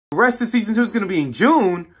The rest of season 2 is going to be in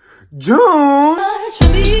June. June!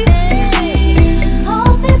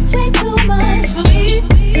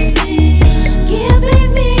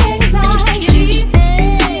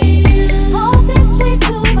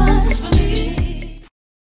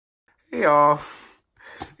 Hey y'all,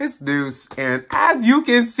 it's Deuce, and as you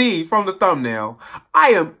can see from the thumbnail, I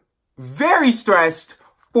am very stressed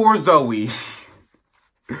for Zoe.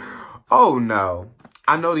 Oh no.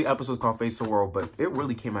 I know the episode's called Face the World, but it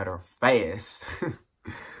really came at her fast.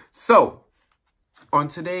 So, on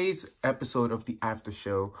today's episode of the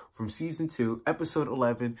Aftershow from Season 2, Episode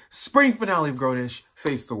 11, Spring Finale of Grownish,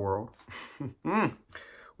 Face the World,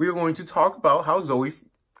 we are going to talk about how Zoe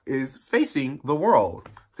is facing the world.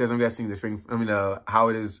 Because I'm guessing the spring, how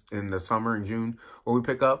it is in the summer in June, where we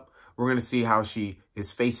pick up, we're going to see how she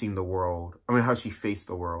is facing the world. How she faced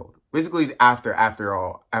the world. Basically, after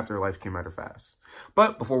life came at her fast.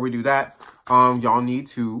 But before we do that, y'all need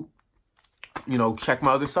to, check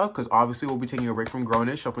my other stuff. Because obviously, we'll be taking a break from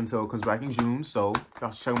Grownish up until it comes back in June. So,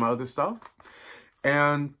 y'all should check my other stuff.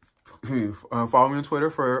 And follow me on Twitter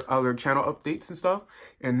for other channel updates and stuff.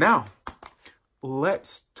 And now,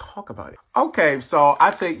 let's talk about it. Okay, so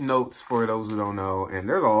I take notes for those who don't know, and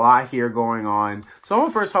there's a lot here going on. So I'm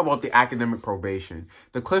gonna first talk about the academic probation.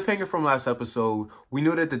 The cliffhanger from last episode, we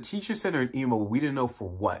knew that the teacher sent her an email, we didn't know for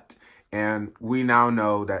what. And we now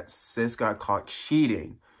know that sis got caught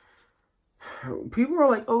cheating. People are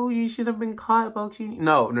like, oh, you should have been caught about cheating.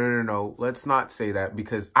 No. Let's not say that,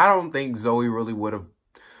 because I don't think Zoe really would have.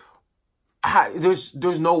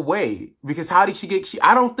 There's no way, because how did she get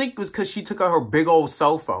I don't think it was because she took out her big old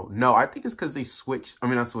cell phone. No, I think it's because they switched.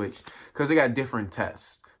 Because they got different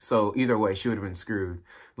tests. So either way, she would have been screwed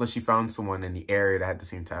unless she found someone in the area that had the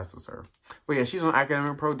same test as her. But yeah, she's on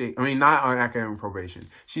academic not on academic probation.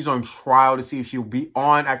 She's on trial to see if she'll be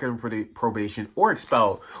on academic probation or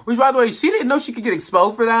expelled. Which, by the way, she didn't know she could get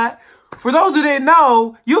expelled for that. For those who didn't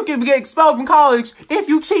know, you can get expelled from college if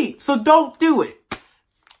you cheat. So don't do it.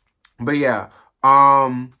 But yeah,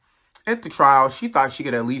 at the trial, she thought she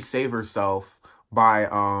could at least save herself by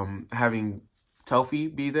having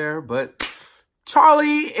Telfie be there, but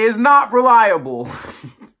Charlie is not reliable.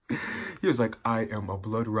 He was like, I am a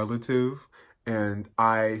blood relative, and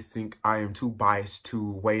I think I am too biased to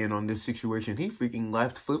weigh in on this situation. He freaking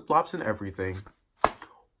left flip-flops and everything.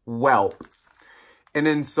 Well, and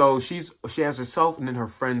then so she has herself and then her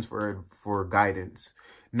friends for guidance.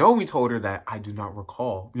 Naomi told her that I do not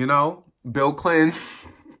recall, Bill Clinton,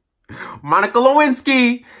 Monica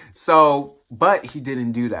Lewinsky. So, but he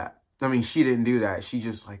didn't do that. She didn't do that. She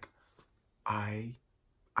just like, I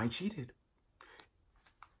cheated.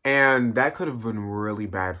 And that could have been really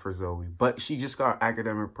bad for Zoe, but she just got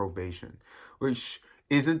academic probation, which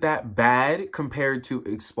isn't that bad compared to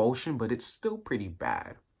expulsion, but it's still pretty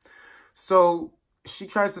bad. So she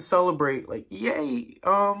tries to celebrate like, yay,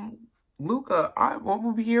 Luca, I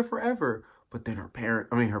won't be here forever. But then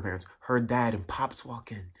her dad and Pops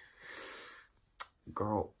walk in.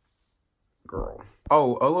 Girl.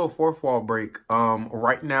 Oh, a little fourth wall break.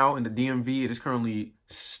 Right now in the DMV, it is currently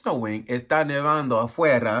snowing. Está nevando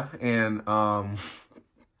afuera. And,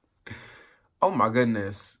 oh my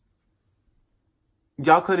goodness.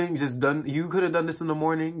 Y'all couldn't you could have done this in the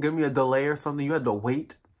morning. Give me a delay or something. You had to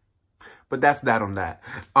wait. But that's that on that.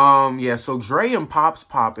 Yeah, so Dre and Pops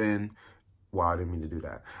pop in. Wow, I didn't mean to do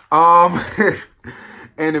that.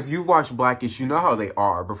 And if you watch Blackish, you know how they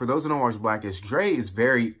are. But for those who don't watch Blackish, Dre is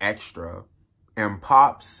very extra. And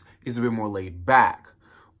Pops is a bit more laid back.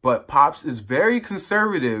 But Pops is very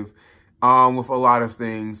conservative with a lot of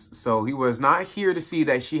things. So he was not here to see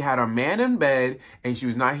that she had a man in bed. And she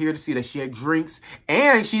was not here to see that she had drinks.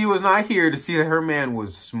 And she was not here to see that her man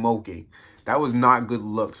was smoking. That was not good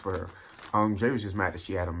looks for her. Dre was just mad that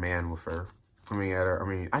she had a man with her.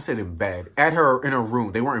 I said in bed. At her, in her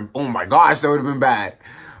room. They weren't, oh my gosh, that would have been bad.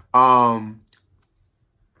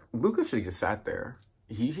 Luca should have just sat there.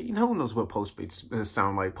 No one knows what postmates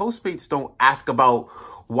sound like. Postmates don't ask about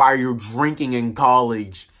why you're drinking in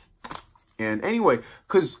college. And anyway,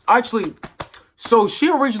 because actually, so she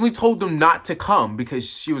originally told them not to come because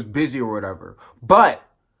she was busy or whatever. But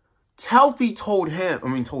Telfie told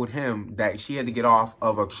him that she had to get off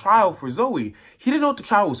of a trial for Zoe. He didn't know what the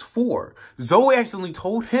trial was for. Zoe accidentally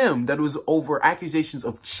told him that it was over accusations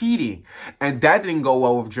of cheating. And that didn't go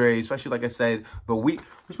well with Dre, especially, like I said, which,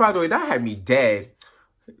 by the way, that had me dead.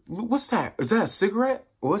 What's that? Is that a cigarette?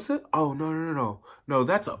 What's it? Oh, no. No,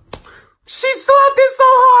 that's a... She slapped it so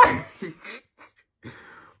hard!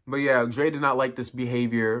 But yeah, Dre did not like this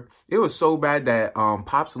behavior. It was so bad that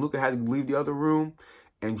Pops and Luca had to leave the other room.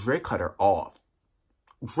 And Dre cut her off.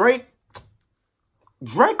 Drake,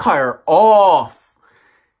 Drake cut her off.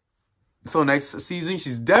 So next season,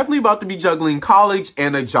 she's definitely about to be juggling college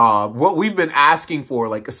and a job. What we've been asking for,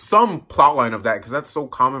 like some plotline of that, because that's so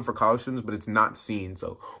common for college students, but it's not seen.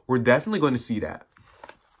 So we're definitely going to see that.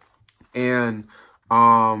 And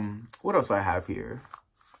what else I have here?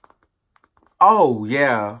 Oh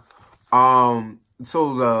yeah.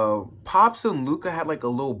 So the Pops and Luca had like a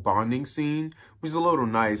little bonding scene, which is a little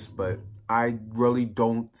nice, but I really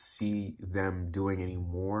don't see them doing any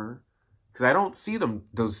more. Because I don't see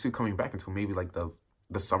those two coming back until maybe like the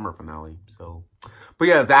summer finale. So, but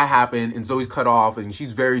yeah, that happened and Zoe's cut off and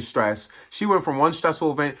she's very stressed. She went from one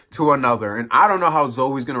stressful event to another. And I don't know how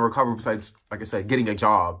Zoe's going to recover besides, like I said, getting a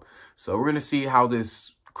job. So we're going to see how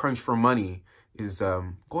this crunch for money is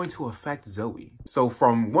going to affect Zoe. So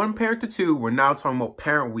from one parent to two, we're now talking about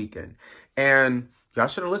parent weekend. And y'all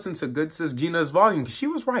should have listened to good sis Gina's volume because she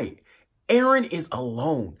was right. Aaron is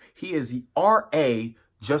alone. He is the RA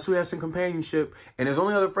just so he has some companionship. And there's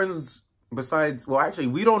only other friends besides, well, actually,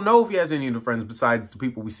 we don't know if he has any other friends besides the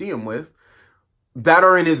people we see him with that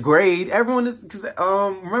are in his grade. Everyone is, because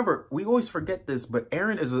remember, we always forget this, but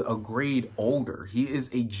Aaron is a grade older. He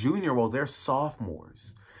is a junior while they're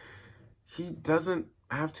sophomores. He doesn't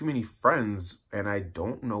have too many friends, and I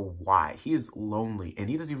don't know why. He is lonely,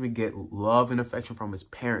 and he doesn't even get love and affection from his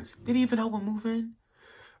parents. Did he even help him move in?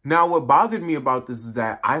 Now, what bothered me about this is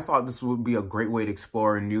that I thought this would be a great way to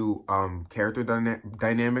explore a new character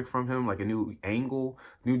dynamic from him, like a new angle,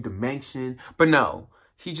 new dimension. But no,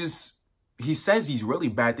 he says these really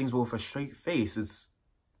bad things, but with a straight face.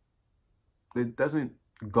 It doesn't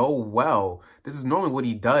go well. This is normally what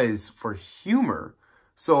he does for humor.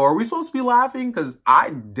 So are we supposed to be laughing? Because I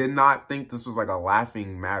did not think this was like a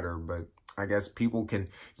laughing matter, but I guess people can,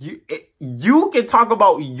 you can talk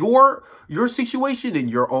about your situation in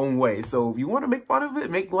your own way. So if you want to make fun of it,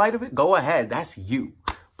 make light of it, go ahead. That's you.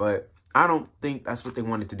 But I don't think that's what they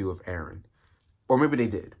wanted to do with Aaron. Or maybe they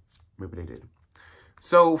did. Maybe they did.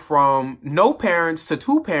 So from no parents to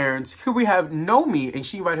two parents, here we have Nomi, and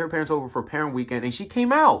she invited her parents over for parent weekend, and she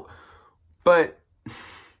came out. But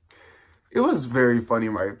it was very funny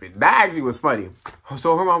in my opinion. That actually was funny.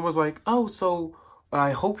 So her mom was like, oh, so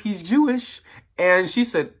I hope he's Jewish. And she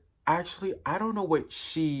said, actually, I don't know what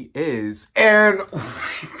she is. And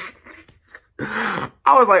I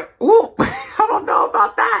was like, ooh, I don't know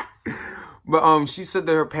about that. But she said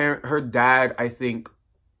that her dad, I think,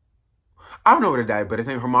 I don't know what her dad, but I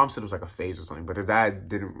think her mom said it was like a phase or something. But her dad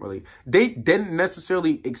they didn't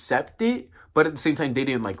necessarily accept it. But at the same time,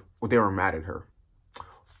 they were mad at her.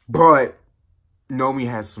 But Nomi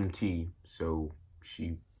has some tea, so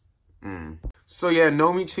she, So yeah,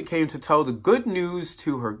 Nomi came to tell the good news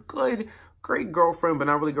to her great girlfriend, but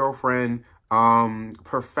not really girlfriend,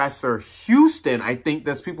 Professor Houston. I think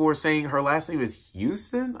that's people were saying her last name is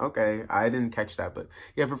Houston. Okay, I didn't catch that, but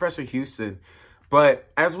yeah, Professor Houston.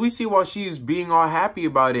 But as we see while she's being all happy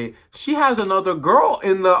about it, she has another girl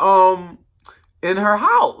in the in her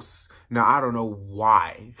house. Now I don't know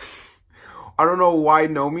why. I don't know why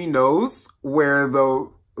Nomi knows where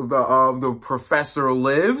the professor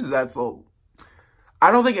lives.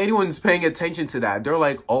 I don't think anyone's paying attention to that. They're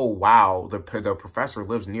like, oh wow, the professor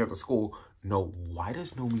lives near the school. No, why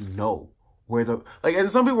does Nomi know where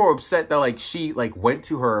and some people are upset that she went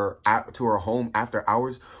to her home after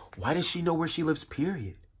hours. Why does she know where she lives,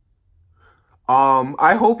 period?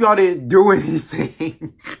 I hope y'all didn't do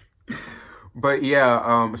anything. But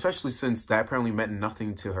yeah, especially since that apparently meant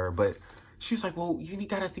nothing to her. But she was like, well, you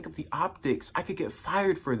gotta think of the optics. I could get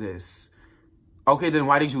fired for this. Okay, then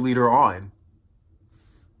why did you lead her on?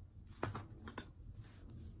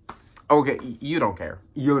 Okay, you don't care.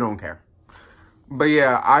 You don't care. But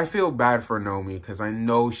yeah, I feel bad for Nomi because I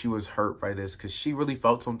know she was hurt by this because she really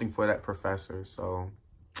felt something for that professor. So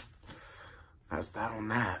that's that on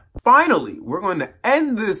that. Finally, we're going to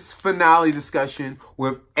end this finale discussion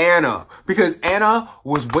with Anna because Anna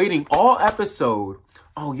was waiting all episode.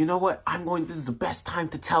 Oh, you know what? This is the best time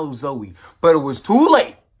to tell Zoe. But it was too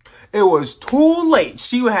late. It was too late.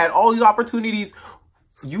 She had all these opportunities.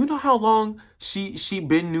 You know how long she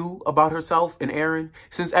been knew about herself and Aaron?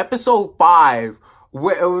 Since episode 5,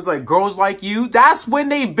 where it was like Girls Like You. That's when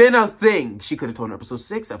they've been a thing. She could have told in episode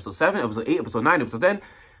 6, episode 7, episode 8, episode 9, episode 10.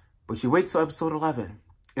 But she waits till episode 11.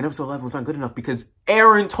 And episode 11 was not good enough because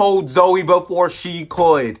Aaron told Zoe before she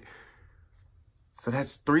could. So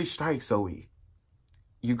that's 3 strikes, Zoe.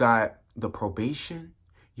 You got the probation.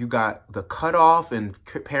 You got the cutoff and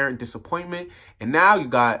parent disappointment. And now you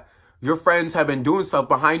got your friends have been doing stuff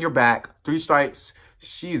behind your back. 3 strikes.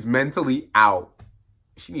 She's mentally out.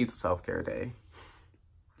 She needs a self-care day.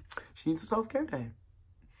 She needs a self-care day.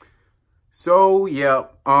 So, yeah,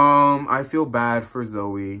 I feel bad for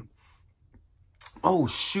Zoe. Oh,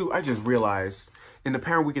 shoot, I just realized. In the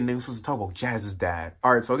Parent Weekend, they were supposed to talk about Jazz's dad.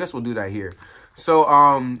 All right, so I guess we'll do that here. So,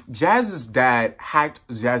 Jazz's dad hacked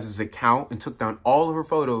Jazz's account and took down all of her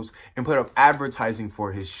photos and put up advertising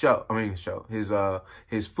for his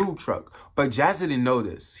his food truck. But Jazz didn't know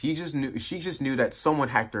this. She just knew that someone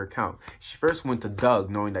hacked her account. She first went to Doug,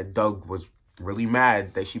 knowing that Doug was really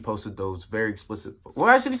mad that she posted those very explicit. Well,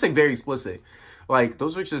 I shouldn't say very explicit. Like,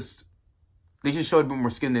 those were just, they just showed a bit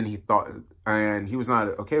more skin than he thought, and he was not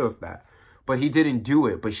okay with that. But he didn't do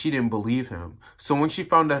it, but she didn't believe him. So when she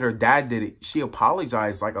found out her dad did it, she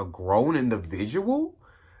apologized like a grown individual.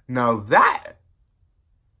 Now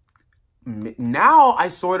I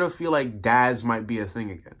sort of feel like dads might be a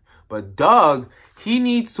thing again. But Doug, he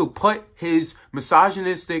needs to put his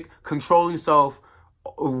misogynistic, controlling self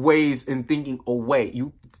ways and thinking away.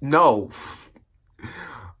 You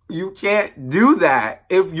can't do that.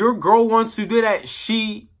 If your girl wants to do that,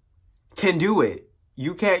 she can do it.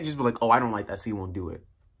 You can't just be like, oh, I don't like that, so you won't do it.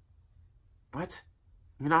 What?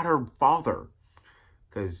 You're not her father.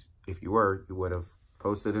 Because if you were, you would have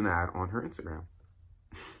posted an ad on her Instagram.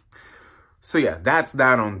 So yeah, that's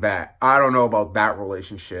that on that. I don't know about that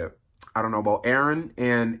relationship. I don't know about Aaron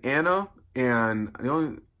and Anna. And I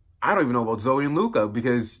don't even know about Zoe and Luca,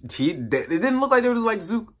 because it didn't look like they were like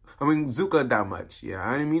Zuka that much. Yeah,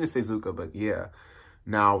 I didn't mean to say Zuka, but yeah.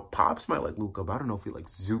 Now, Pops might like Luca, but I don't know if he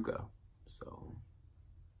likes Zuka. So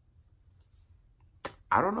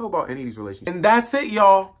I don't know about any of these relationships. And that's it,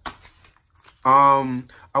 y'all. I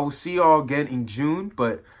will see y'all again in June.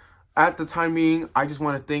 But at the time being, I just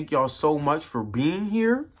want to thank y'all so much for being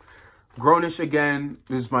here. Grownish again.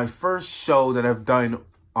 This is my first show that I've done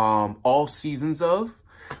all seasons of.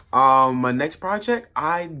 My next project,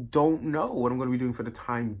 I don't know what I'm going to be doing for the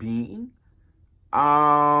time being.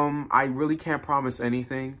 I really can't promise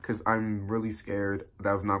anything because I'm really scared that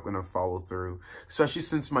I'm not going to follow through. Especially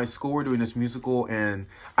since my school, we're doing this musical and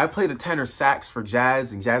I play the tenor sax for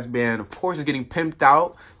jazz, and jazz band, of course, is getting pimped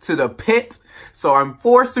out to the pit. So I'm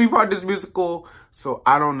forced to be part of this musical. So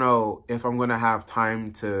I don't know if I'm going to have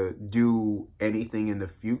time to do anything in the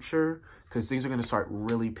future because things are going to start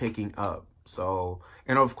really picking up. So,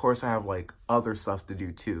 and of course I have like other stuff to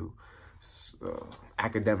do too,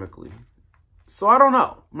 academically. So I don't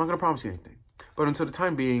know. I'm not going to promise you anything. But until the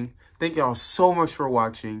time being, thank y'all so much for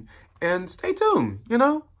watching. And stay tuned, And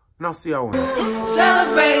I'll see y'all when.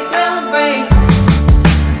 Celebrate, celebrate.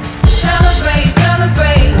 Celebrate,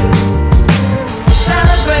 celebrate.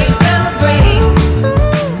 Celebrate, celebrate.